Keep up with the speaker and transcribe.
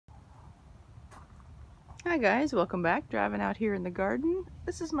Hi guys, welcome back. Driving out here in the garden.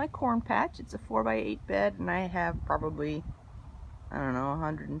 This is my corn patch. It's a 4x8 bed and I have probably, I don't know,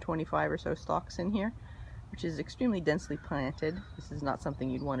 125 or so stalks in here, which is extremely densely planted. This is not something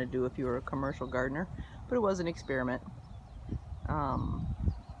you'd want to do if you were a commercial gardener, but it was an experiment.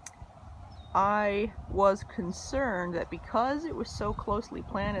 I was concerned that because it was so closely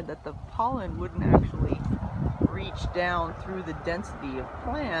planted that the pollen wouldn't actually reach down through the density of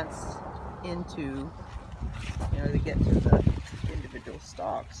plants into, to get to the individual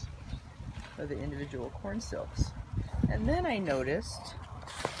stalks or the individual corn silks. And then I noticed,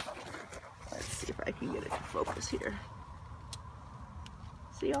 let's see if I can get it to focus here.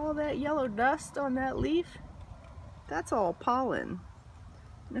 See all that yellow dust on that leaf? That's all pollen.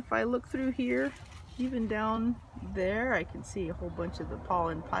 And if I look through here, even down there, I can see a whole bunch of the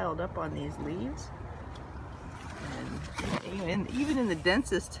pollen piled up on these leaves. And even in the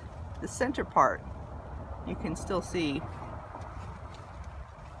densest, the center part, you can still see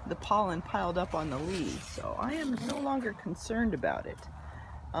the pollen piled up on the leaves. So I am no longer concerned about it.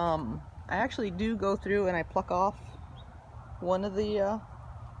 I actually do go through and I pluck off one of the, I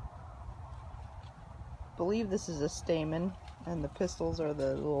believe this is a stamen, and the pistils are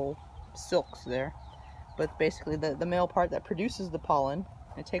the little silks there. But basically the male part that produces the pollen,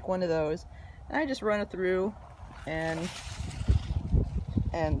 I take one of those and I just run it through and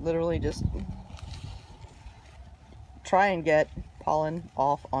literally just try and get pollen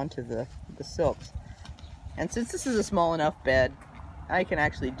off onto the silks. And since this is a small enough bed, I can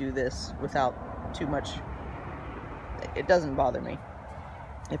actually do this without too much. It doesn't bother me.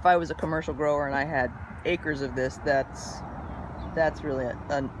 If I was a commercial grower and I had acres of this, that's really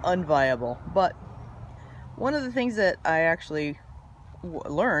unviable. But one of the things that I actually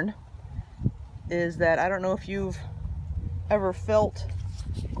learned is that, I don't know if you've ever felt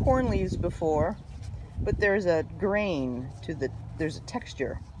corn leaves before, but there's a grain to there's a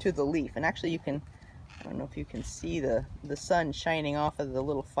texture to the leaf. And actually you can, I don't know if you can see the sun shining off of the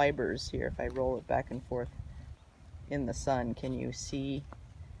little fibers here. If I roll it back and forth in the sun, can you see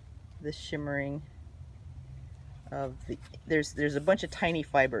the shimmering of there's a bunch of tiny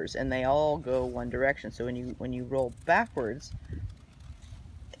fibers and they all go one direction. So when you roll backwards,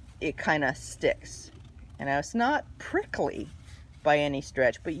 it kind of sticks. And now it's not prickly by any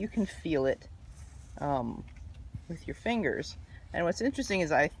stretch, but you can feel it with your fingers. And what's interesting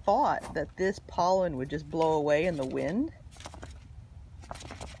is I thought that this pollen would just blow away in the wind,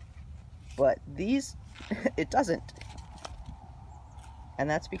 but these, it doesn't. And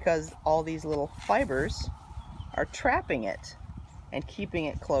that's because all these little fibers are trapping it and keeping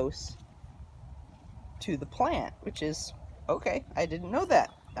it close to the plant, which is okay. I didn't know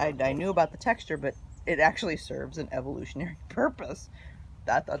that. I knew about the texture, but it actually serves an evolutionary purpose.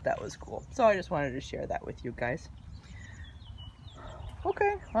 I thought that was cool. So I just wanted to share that with you guys.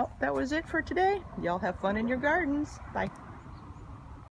 Okay, well, that was it for today. Y'all have fun in your gardens. Bye.